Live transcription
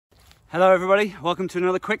Hello everybody, welcome to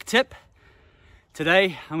another quick tip.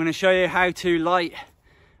 Today I'm going to show you how to light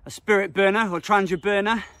a spirit burner or transit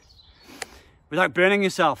burner without burning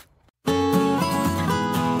yourself.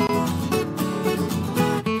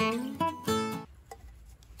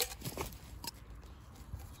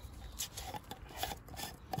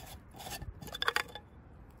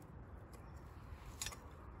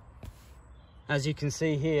 As you can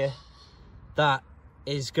see here, that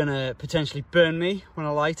is going to potentially burn me when I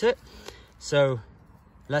light it, so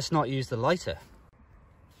let's not use the lighter.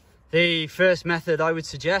 The first method I would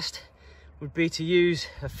suggest would be to use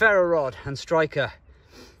a ferro rod and striker.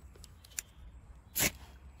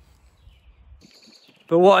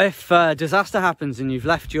 But what if a disaster happens and you've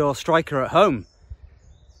left your striker at home?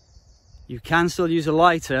 You can still use a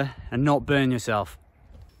lighter and not burn yourself.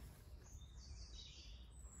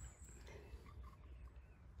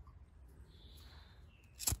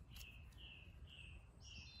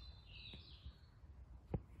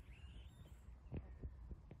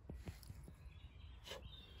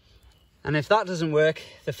 And if that doesn't work,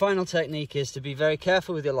 the final technique is to be very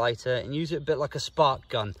careful with your lighter and use it a bit like a spark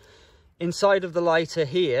gun. Inside of the lighter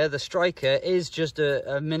here, the striker is just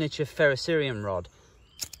a miniature ferrocerium rod.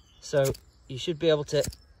 So you should be able to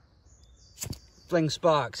fling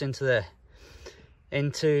sparks into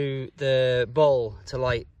the bowl to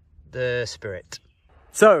light the spirit.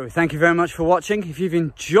 So thank you very much for watching. If you've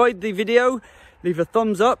enjoyed the video, leave a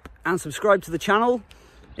thumbs up and subscribe to the channel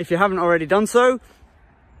if you haven't already done so.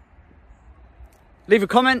 Leave a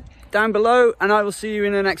comment down below and I will see you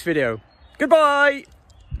in the next video. Goodbye!